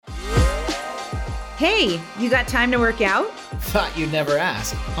Hey, you got time to work out? Thought you'd never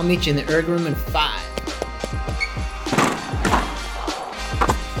ask. I'll meet you in the erg room in 5.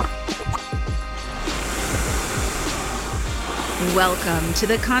 Welcome to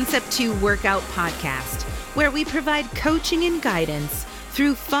the Concept 2 Workout Podcast, where we provide coaching and guidance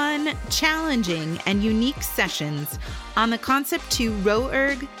through fun, challenging, and unique sessions on the Concept 2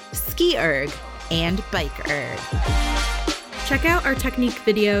 RowErg, Ski-erg, and Bike-erg. Check out our technique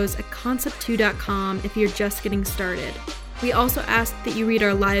videos at concept2.com if you're just getting started. We also ask that you read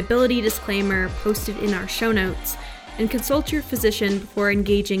our liability disclaimer posted in our show notes and consult your physician before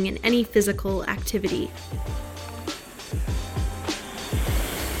engaging in any physical activity.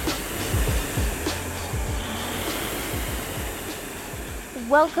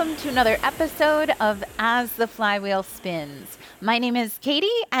 Welcome to another episode of As the Flywheel Spins. My name is Katie,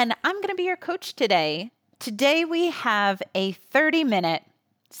 and I'm going to be your coach today. Today we have a 30-minute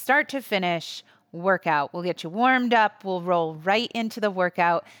start to finish workout. We'll get you warmed up, we'll roll right into the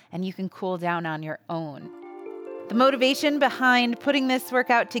workout, and you can cool down on your own. The motivation behind putting this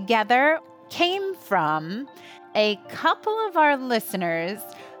workout together came from a couple of our listeners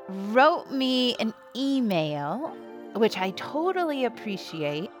wrote me an email, which I totally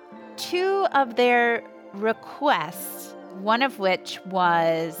appreciate. 2 of their requests, one of which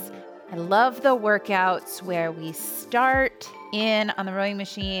was, I love the workouts where we start in on the rowing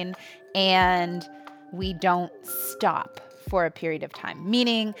machine and we don't stop for a period of time.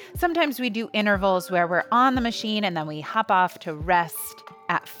 Meaning sometimes we do intervals where we're on the machine and then we hop off to rest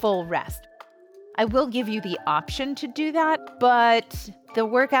at full rest. I will give you the option to do that, but the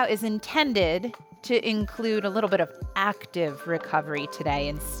workout is intended to include a little bit of active recovery today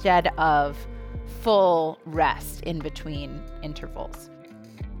instead of full rest in between intervals.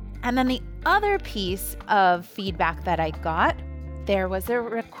 And then the other piece of feedback that I got, there was a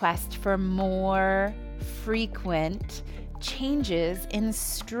request for more frequent changes in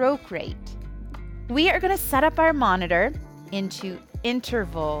stroke rate. We are going to set up our monitor into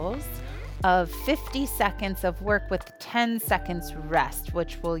intervals of 50 seconds of work with 10 seconds rest,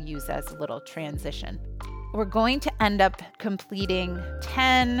 which we'll use as a little transition. We're going to end up completing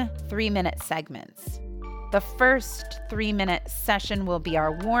 10 3-minute segments. The first 3-minute session will be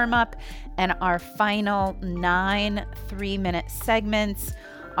our warm-up, and our final 9 3-minute segments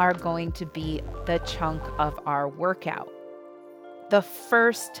are going to be the chunk of our workout. The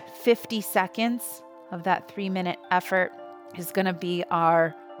first 50 seconds of that 3-minute effort is going to be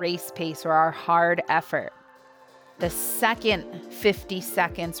our race pace or our hard effort. The second 50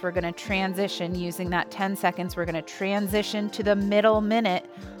 seconds, we're going to transition using that 10 seconds. We're going to transition to the middle minute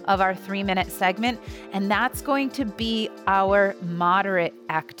of our 3-minute segment, and that's going to be our moderate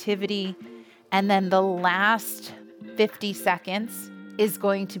activity. And then the last 50 seconds is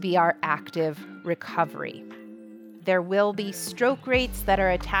going to be our active recovery. There will be stroke rates that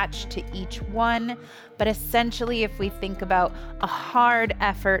are attached to each one, but essentially if we think about a hard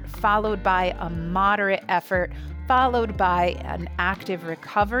effort followed by a moderate effort, followed by an active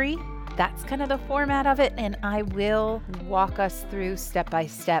recovery, that's kind of the format of it, and I will walk us through step by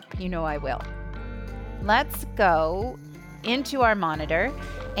step. You know I will. Let's go into our monitor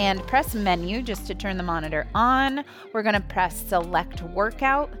and press menu just to turn the monitor on. We're going to press select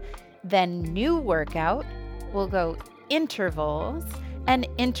workout, then new workout. We'll go intervals and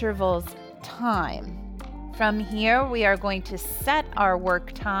intervals time. From here, we are going to set our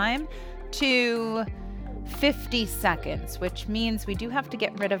work time to 50 seconds, which means we do have to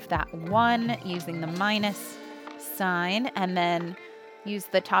get rid of that 1 using the minus sign, and then use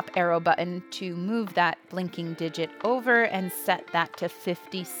the top arrow button to move that blinking digit over and set that to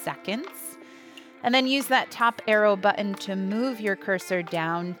 50 seconds. And then use that top arrow button to move your cursor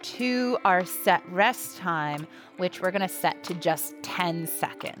down to our set rest time, which we're going to set to just 10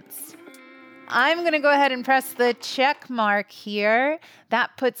 seconds. I'm going to go ahead and press the check mark here.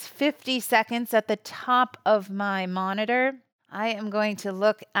 That puts 50 seconds at the top of my monitor. I am going to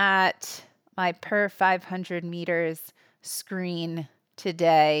look at my per 500 meters screen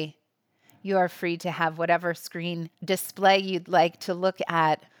today. You are free to have whatever screen display you'd like to look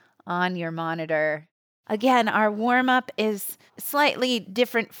at on your monitor. Again, our warm-up is slightly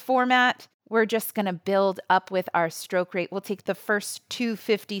different format. We're just going to build up with our stroke rate. We'll take the first 2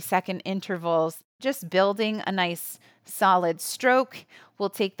 50-second intervals, just building a nice solid stroke. We'll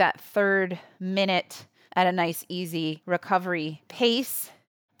take that 3rd minute at a nice easy recovery pace.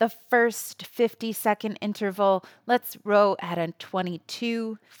 The first 50-second interval, let's row at a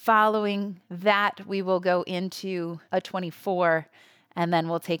 22. Following that, we will go into a 24, and then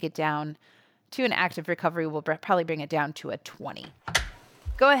we'll take it down to an active recovery. We'll probably bring it down to a 20.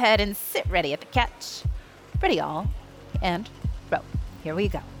 Go ahead and sit ready at the catch. Ready all, and row. Here we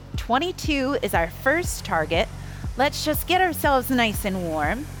go. 22 is our first target. Let's just get ourselves nice and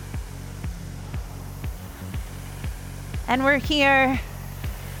warm. And we're here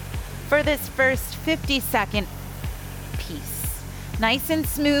for this first 50-second piece. Nice and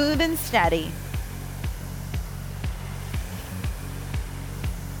smooth and steady.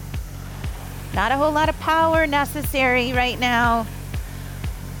 Not a whole lot of power necessary right now.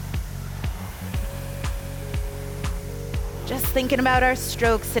 Just thinking about our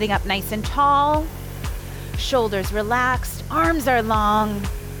stroke, sitting up nice and tall. Shoulders relaxed, arms are long.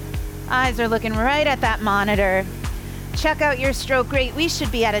 Eyes are looking right at that monitor. Check out your stroke rate. We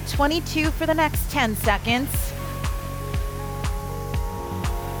should be at a 22 for the next 10 seconds.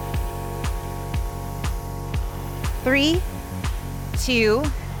 Three, 2,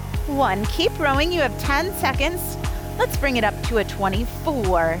 1. Keep rowing. You have 10 seconds. Let's bring it up to a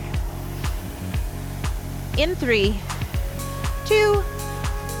 24. In 3, 2,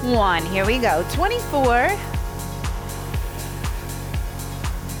 1. Here we go. 24.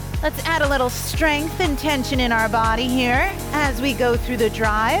 Let's add a little strength and tension in our body here as we go through the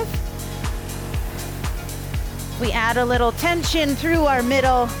drive. We add a little tension through our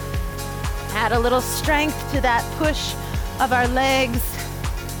middle. Add a little strength to that push of our legs.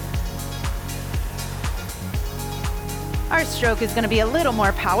 Our stroke is going to be a little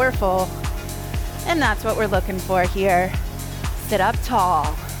more powerful, and that's what we're looking for here. Sit up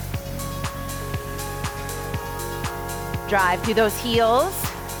tall. Drive through those heels.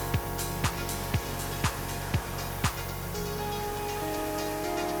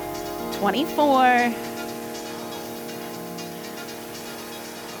 "24.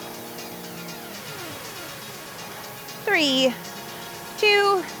 3,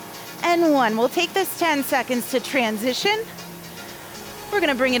 2, and 1. We'll take this 10 seconds to transition. We're going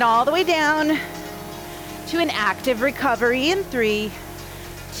to bring it all the way down to an active recovery in 3,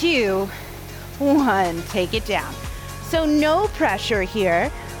 2, 1. Take it down. So no pressure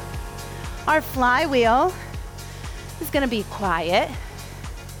here. Our flywheel is going to be quiet.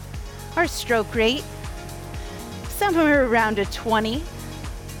 Our stroke rate, somewhere around a 20.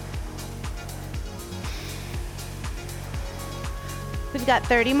 We've got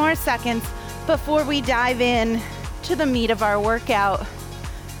 30 more seconds before we dive in to the meat of our workout.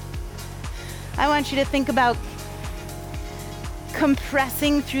 I want you to think about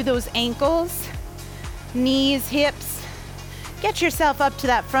compressing through those ankles, knees, hips. Get yourself up to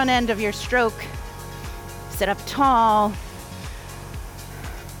that front end of your stroke. Sit up tall.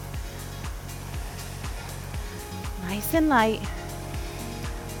 Nice and light.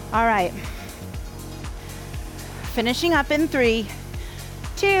 All right. Finishing up in 3,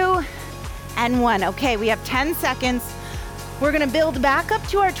 2, and 1. Okay, we have 10 seconds. We're gonna build back up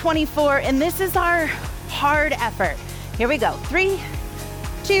to our 24, and this is our hard effort. Here we go. 3,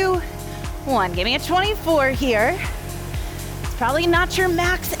 2, 1. Give me a 24 here. It's probably not your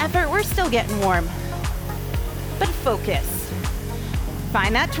max effort. We're still getting warm. But focus.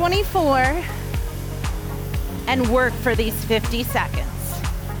 Find that 24 and work for these 50 seconds.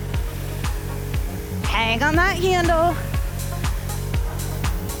 Hang on that handle.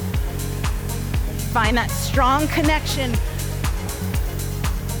 Find that strong connection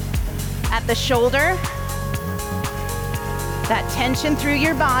at the shoulder, that tension through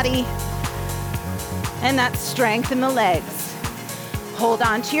your body, and that strength in the legs. Hold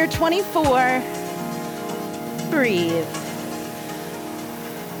on to your 24. Breathe.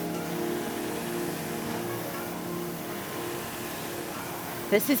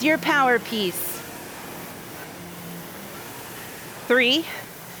 This is your power piece. 3,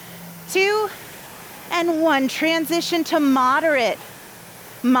 2, and 1. Transition to moderate.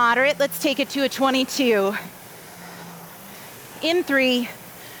 Moderate, let's take it to a 22. In 3,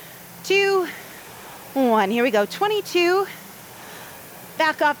 2, 1. Here we go. 22.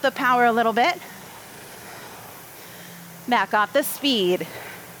 Back off the power a little bit. Back off the speed.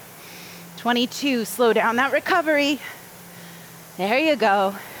 22. Slow down that recovery. There you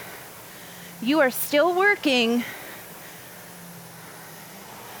go. You are still working,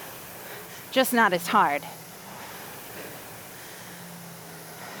 just not as hard.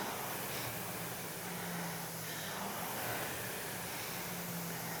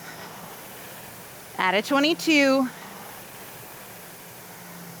 Add a 22.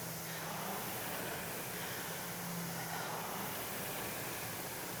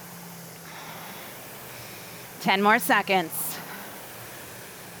 Ten more seconds.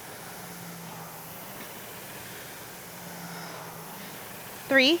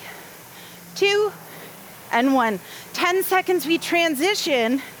 3, 2, and 1. 10 seconds, we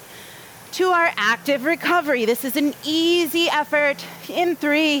transition to our active recovery. This is an easy effort in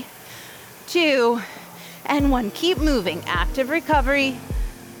 3, 2, and 1. Keep moving. Active recovery.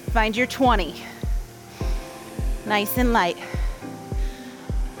 Find your 20. Nice and light.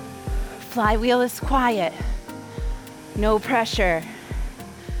 Flywheel is quiet. No pressure.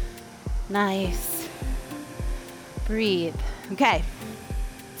 Nice. Breathe. Okay.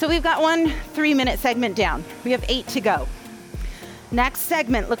 So we've got one 3-minute segment down. We have 8 to go. Next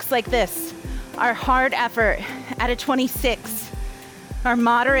segment looks like this. Our hard effort at a 26. Our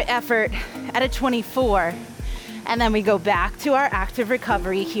moderate effort at a 24. And then we go back to our active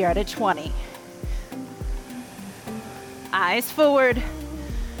recovery here at a 20. Eyes forward.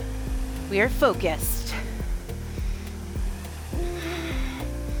 We are focused.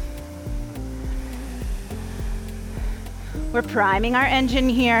 We're priming our engine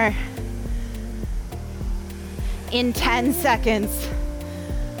here. In 10 seconds,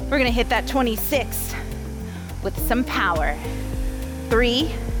 we're gonna hit that 26 with some power.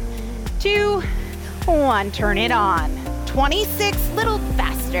 3, 2, 1, turn it on. 26, little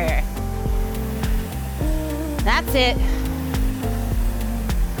faster. That's it.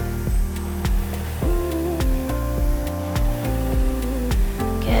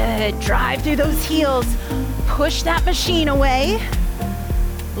 Good, drive through those heels. Push that machine away.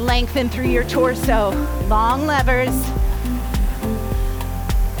 Lengthen through your torso. Long levers.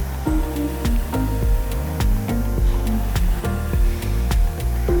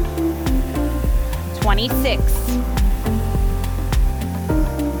 "26.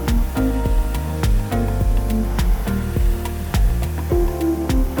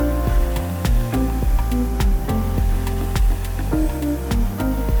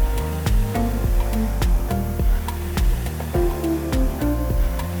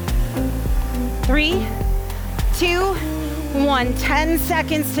 Three, 2, 1. 10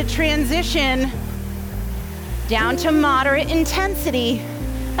 seconds to transition down to moderate intensity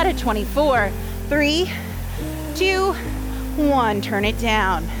at a 24. 3, 2, 1. Turn it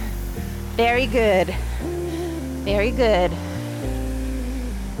down. Very good. Very good.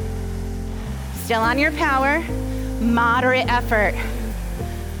 Still on your power. Moderate effort.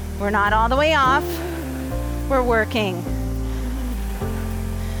 We're not all the way off. We're working.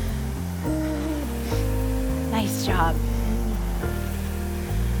 Nice job.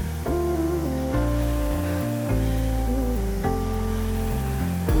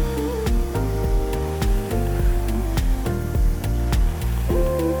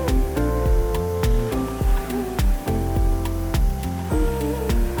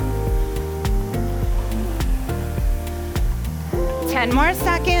 Ten more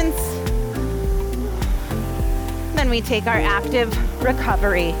seconds. Then we take our active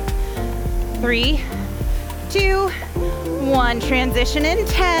recovery. 3, 2, 1. Transition in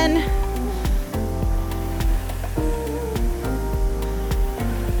 10.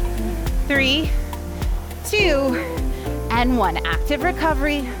 3, 2, and 1. Active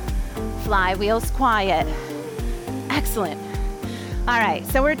recovery. Flywheel's quiet. Excellent. All right,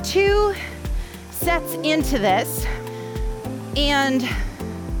 so we're 2 sets into this, and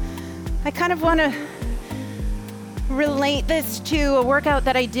I kind of want to relate this to a workout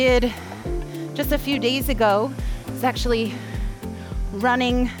that I did just a few days ago. It's actually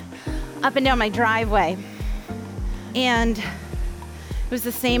running up and down my driveway, and it was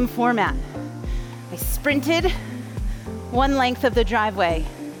the same format. I sprinted one length of the driveway,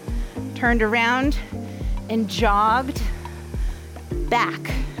 turned around and jogged back,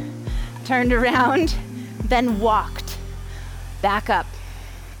 turned around, then walked back up.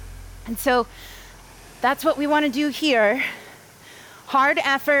 And so that's what we want to do here. Hard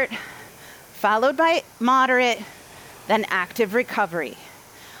effort, followed by moderate, then active recovery.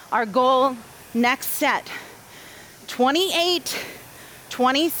 Our goal, next set, 28,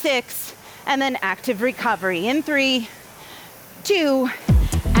 26, and then active recovery in 3, 2,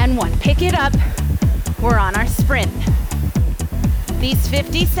 and 1. Pick it up. We're on our sprint. These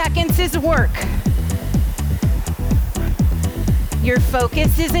 50 seconds is work. Your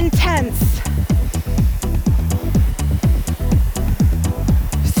focus is intense.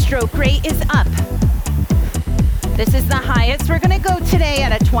 Stroke rate is up. This is the highest we're gonna go today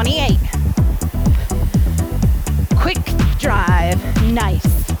at a 28. Quick drive, nice.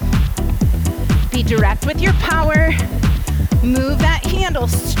 Be direct with your power. Move that handle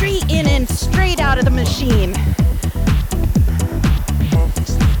straight in and straight out of the machine.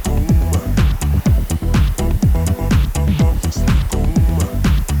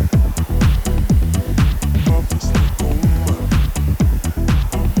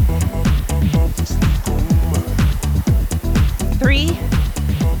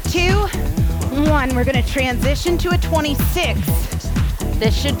 21. We're gonna transition to a 26.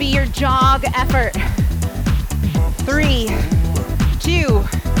 This should be your jog effort. 3, 2,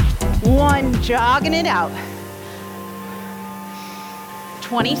 1, jogging it out.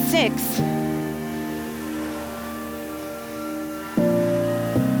 26.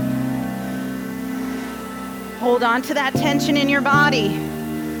 Hold on to that tension in your body.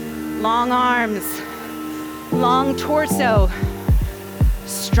 Long arms, long torso,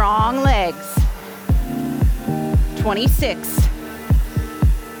 strong legs. 26.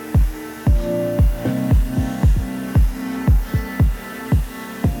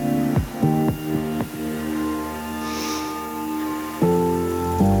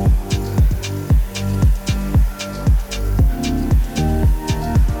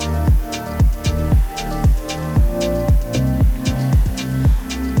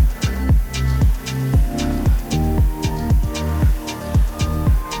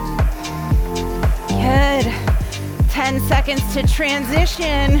 To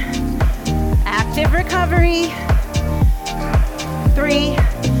transition, active recovery, 3,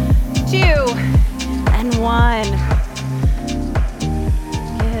 2, and 1.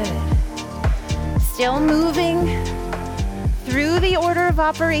 Good. Still moving through the order of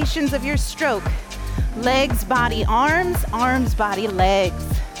operations of your stroke. Legs, body, arms, arms, body, legs.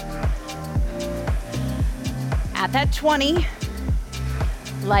 At that 20,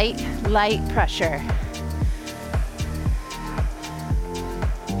 light pressure.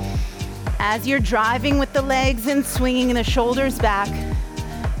 As you're driving with the legs and swinging the shoulders back,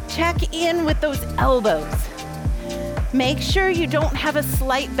 check in with those elbows. Make sure you don't have a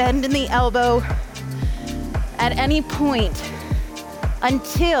slight bend in the elbow at any point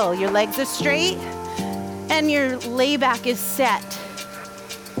until your legs are straight and your layback is set.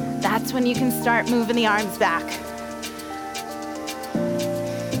 That's when you can start moving the arms back.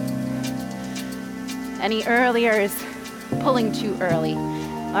 Any earlier is pulling too early.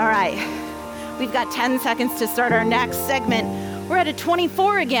 All right. We've got 10 seconds to start our next segment. We're at a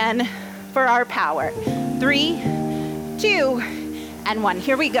 24 again for our power. 3, 2, and 1.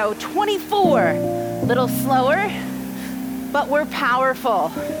 Here we go. 24. A little slower, but we're powerful.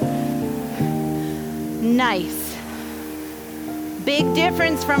 Nice. Big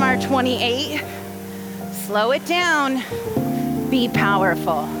difference from our 28. Slow it down. Be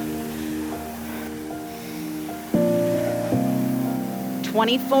powerful.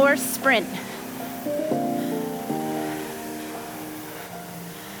 24 sprint.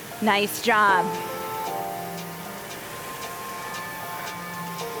 Nice job.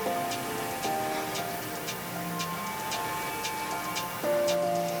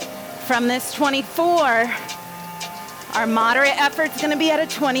 From this 24, our moderate effort's gonna be at a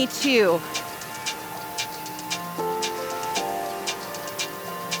 22.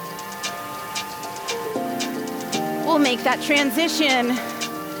 We'll make that transition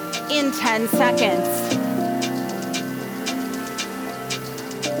in 10 seconds.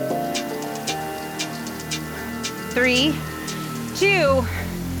 3, 2,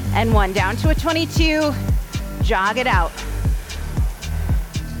 and 1. Down to a 22. Jog it out.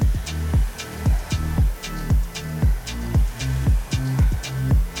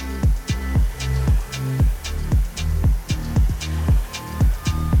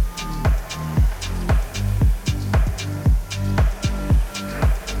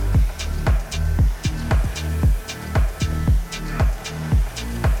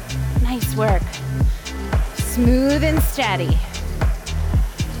 Nice work. Smooth and steady.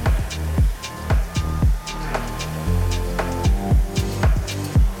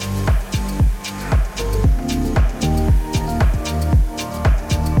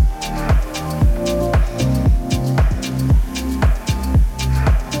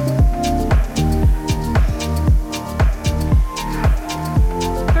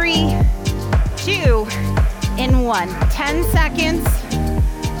 Three, 2, and 1. 10 seconds.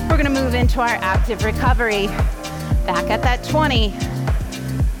 We're gonna move into our active recovery. Back at that 20.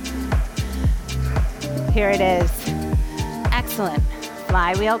 Here it is. Excellent.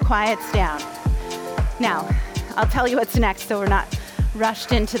 Flywheel quiets down. Now, I'll tell you what's next so we're not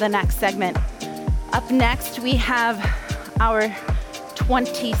rushed into the next segment. Up next, we have our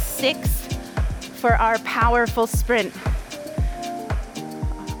 26 for our powerful sprint.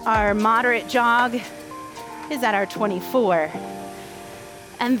 Our moderate jog is at our 24.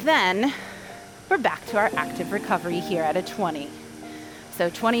 And then we're back to our active recovery here at a 20. So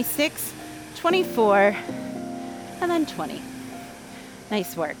 26, 24, and then 20.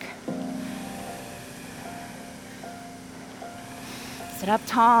 Nice work. Sit up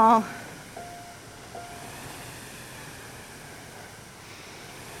tall.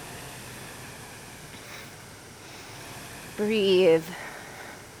 Breathe.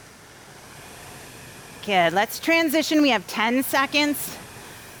 Good. Let's transition. We have 10 seconds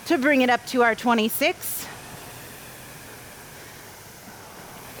to bring it up to our 26.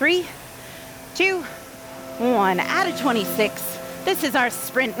 3, 2, 1. Out of 26. This is our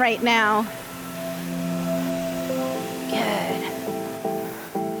sprint right now. Good.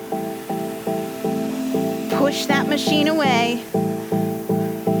 Push that machine away.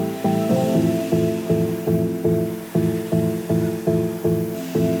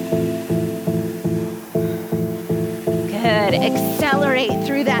 Good. Accelerate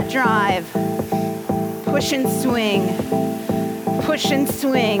through that drive. Push and swing. Push and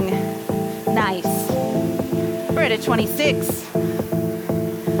swing. Nice. We're at a 26.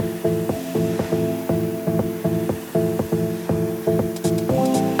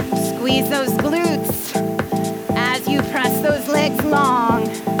 Squeeze those glutes as you press those legs long.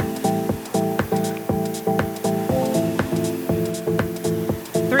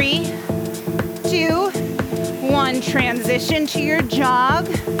 Three, 2, 1. Transition to your jog.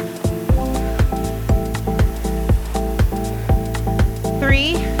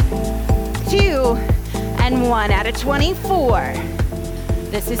 3, 2, and 1. Out of 24.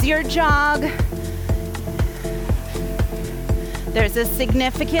 This is your jog. There's a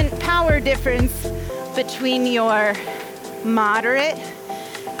significant power difference between your moderate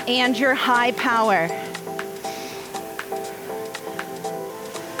and your high power.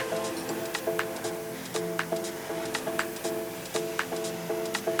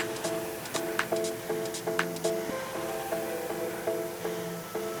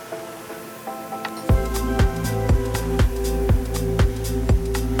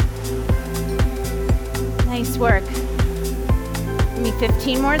 Nice work. Give me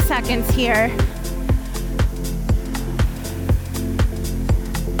 15 more seconds here.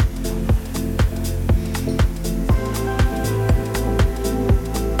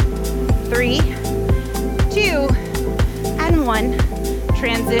 Three, 2, and 1.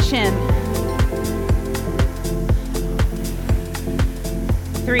 Transition.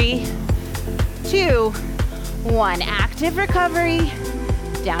 3, 2, 1. Active recovery.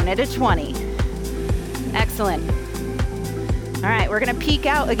 Down at a 20. Excellent. All right, we're gonna peak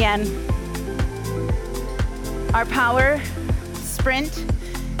out again. Our power sprint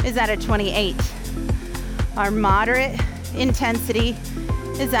is at a 28. Our moderate intensity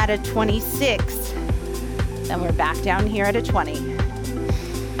is at a 26. Then we're back down here at a 20.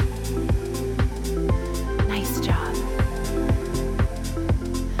 Nice job.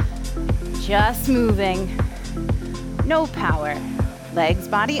 Just moving. No power. Legs,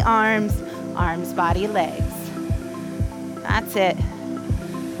 body, arms, arms, body, legs. That's it.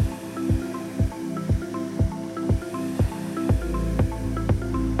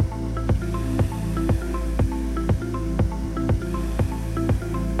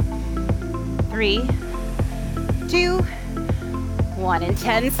 Three, 2, 1. In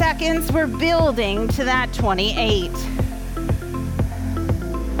 10 seconds, we're building to that 28.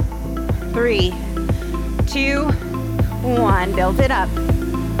 3, 2, 1. Build it up.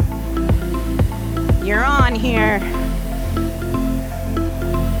 You're on here.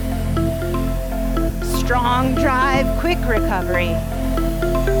 Strong drive, quick recovery.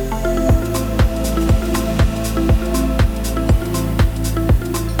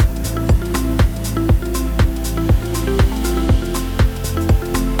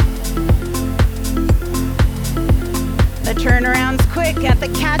 The turnaround's quick at the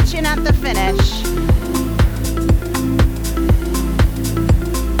catch and at the finish.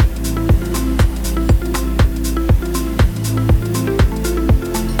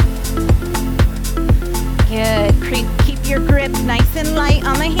 Good. Keep your grip nice and light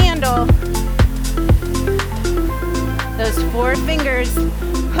on the handle. Those 4 fingers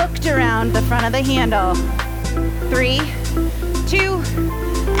hooked around the front of the handle. 3, 2,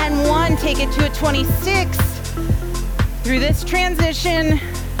 and 1. Take it to a 26. Through this transition,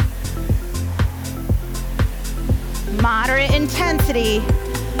 moderate intensity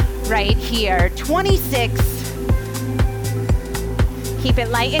right here. 26. Keep it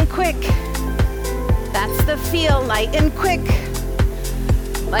light and quick. That's the feel, light and quick.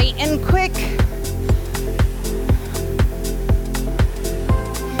 Light and quick.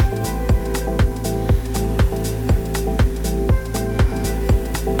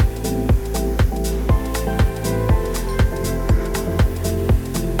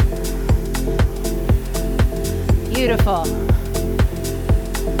 Beautiful.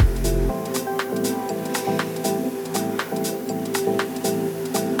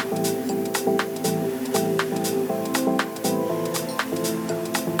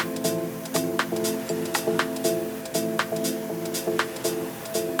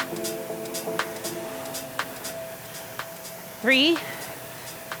 3,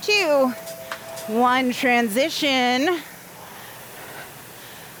 2, 1, transition.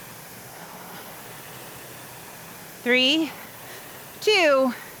 3,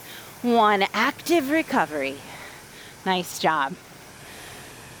 2, 1, active recovery. Nice job.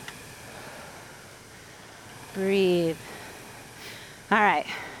 Breathe. All right.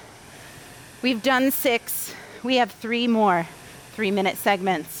 We've done 6. We have 3 more 3-minute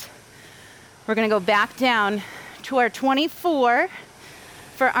segments. We're going to go back down to our 24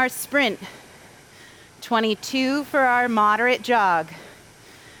 for our sprint, 22 for our moderate jog,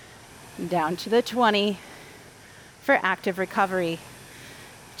 down to the 20 for active recovery.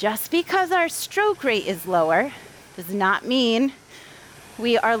 Just because our stroke rate is lower does not mean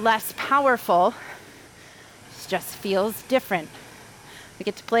we are less powerful. It just feels different. We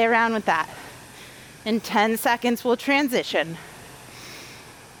get to play around with that. In 10 seconds, we'll transition.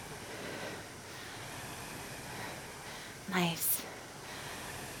 Nice.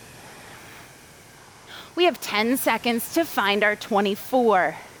 We have 10 seconds to find our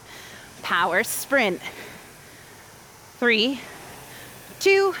 24. Power sprint. 3,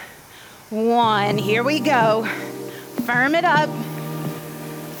 2, 1. Here we go. Firm it up.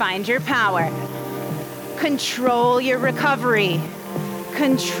 Find your power. Control your recovery.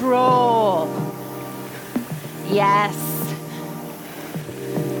 Control. Yes.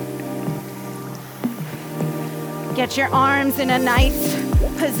 Get your arms in a nice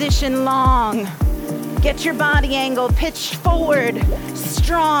position long. Get your body angle pitched forward,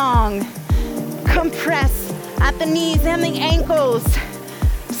 strong. Compress at the knees and the ankles.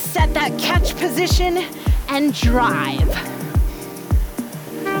 Set that catch position and drive.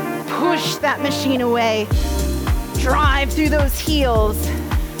 Push that machine away. Drive through those heels.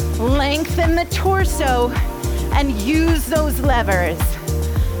 Lengthen the torso and use those levers.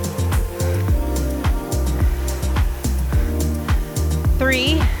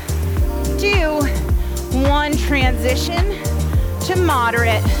 3, 2, 1, transition to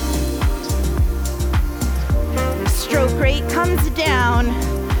moderate. Stroke rate comes down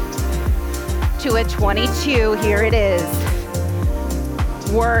to a 22. Here it is.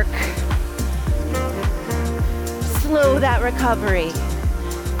 Work. Slow that recovery.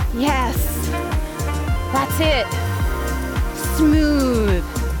 Yes. That's it. Smooth.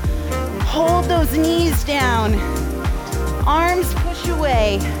 Hold those knees down. Arms push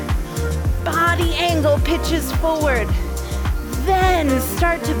away. Body angle pitches forward. Then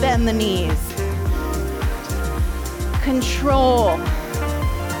start to bend the knees. Control.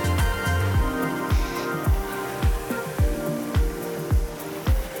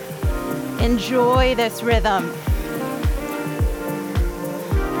 Enjoy this rhythm.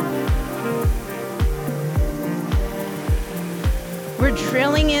 We're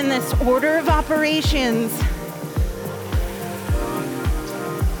drilling in this order of operations.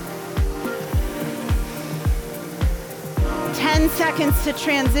 Seconds to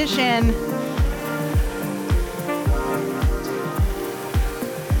transition.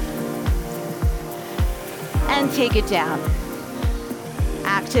 And take it down.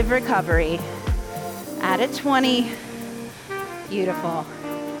 Active recovery at a 20. Beautiful.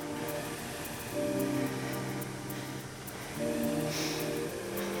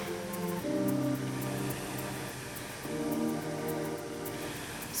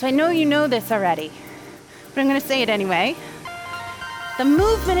 So I know you know this already, but I'm going to say it anyway. The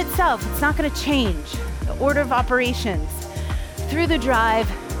movement itself, it's not going to change. The order of operations, through the drive,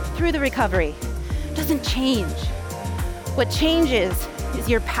 through the recovery, doesn't change. What changes is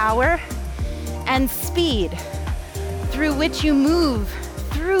your power and speed through which you move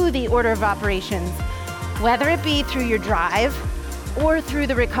through the order of operations, whether it be through your drive or through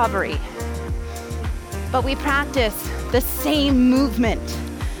the recovery. But we practice the same movement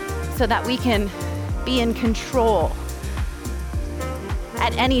so that we can be in control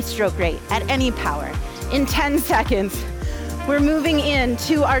at any stroke rate, at any power. In 10 seconds, we're moving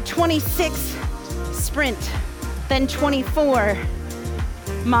into our 26 sprint, then 24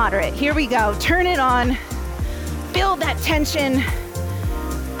 moderate. Here we go. Turn it on. Build that tension.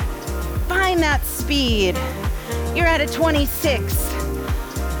 Find that speed. You're at a 26.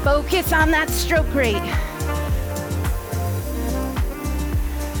 Focus on that stroke rate.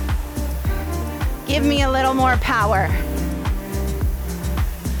 Give me a little more power.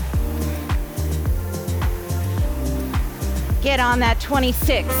 Get on that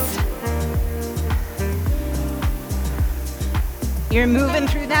 26. You're moving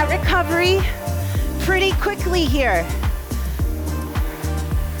through that recovery pretty quickly here.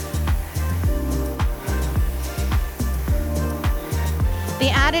 The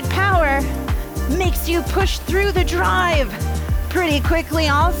added power makes you push through the drive pretty quickly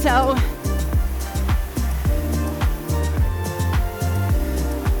also.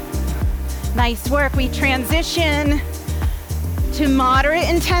 Nice work. We transition to moderate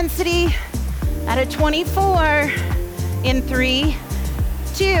intensity at a 24 in 3,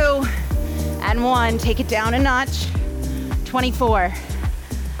 2, and 1. Take it down a notch. 24.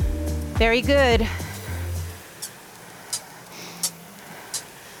 Very good.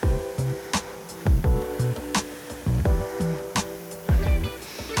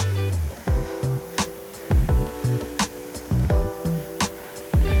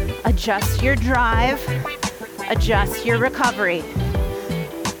 Adjust your drive, adjust your recovery.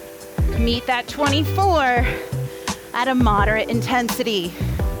 Meet that 24 at a moderate intensity.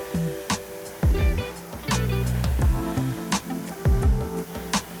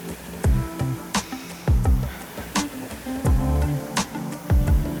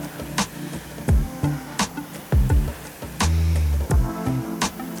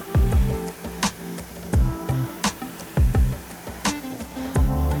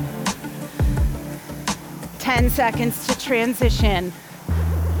 Seconds to transition.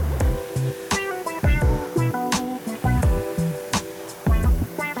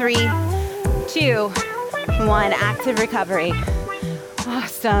 3, 2, 1. Active recovery.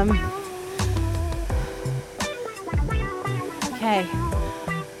 Awesome. Okay,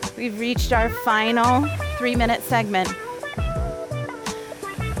 we've reached our final 3-minute segment.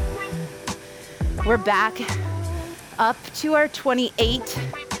 We're back up to our 28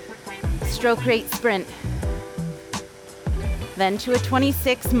 stroke rate sprint. Then to a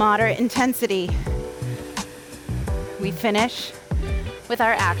 26 moderate intensity. We finish with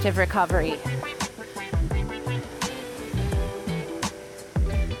our active recovery.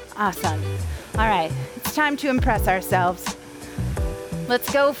 Awesome. All right, it's time to impress ourselves.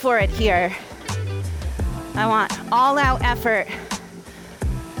 Let's go for it here. I want all-out effort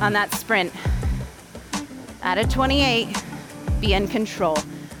on that sprint. At a 28, be in control.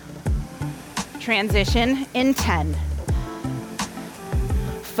 Transition in 10.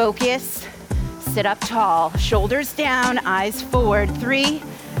 Focus, sit up tall, shoulders down, eyes forward. 3,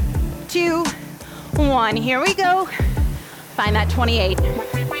 2, 1. Here we go. Find that 28.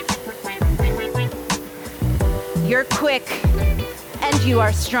 You're quick and you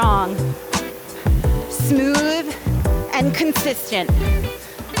are strong. Smooth and consistent.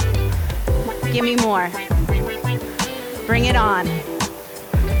 Give me more. Bring it on.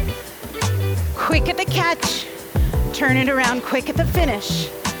 Quick at the catch. Turn it around quick at the finish.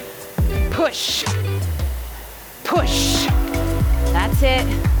 Push. Push. That's it.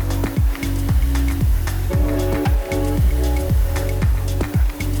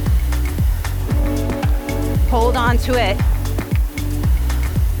 Hold on to it.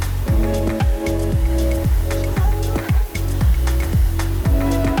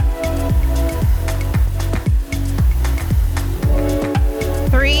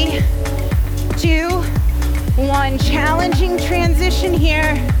 Three, 2, 1. Challenging transition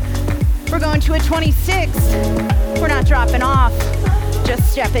here. We're going to a 26. We're not dropping off.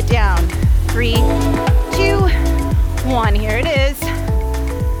 Just step it down. 3, 2, 1. Here it is.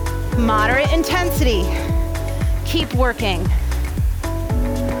 Moderate intensity. Keep working.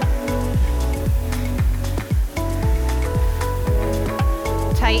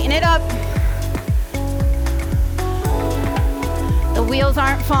 Tighten it up. The wheels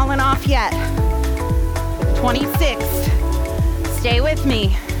aren't falling off yet. 26. Stay with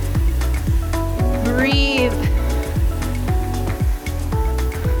me. Breathe.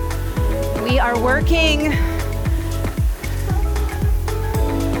 We are working.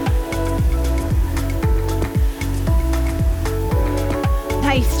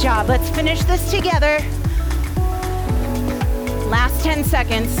 Nice job. Let's finish this together. Last 10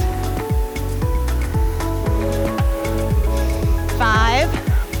 seconds. 5,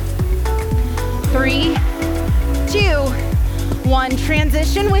 3, 2, 1.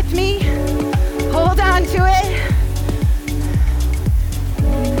 Transition with me. Hold on to it.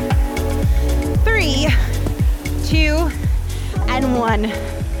 3, 2, and 1.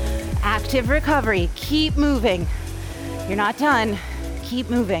 Active recovery. Keep moving. You're not done. Keep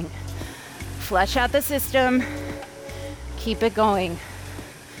moving. Flush out the system. Keep it going.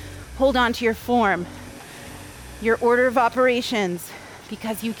 Hold on to your form, your order of operations,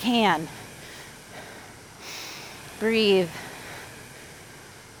 because you can. Breathe.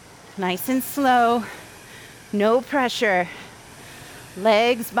 Nice and slow. No pressure.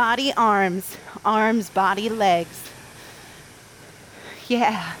 Legs, body, arms. Arms, body, legs.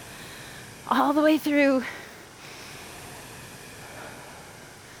 Yeah. All the way through.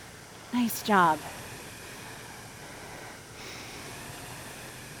 Nice job.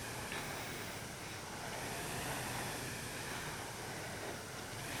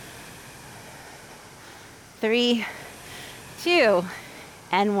 3, 2,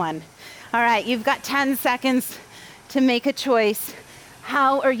 and 1. All right, you've got 10 seconds to make a choice.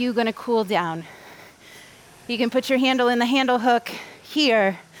 How are you going to cool down? You can put your handle in the handle hook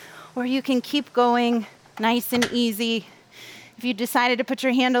here, or you can keep going nice and easy. If you decided to put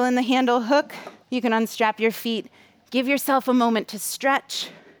your handle in the handle hook, you can unstrap your feet. Give yourself a moment to stretch,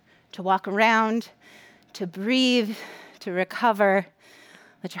 to walk around, to breathe, to recover.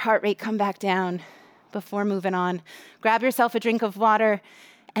 Let your heart rate come back down before moving on. Grab yourself a drink of water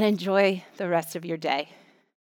and enjoy the rest of your day.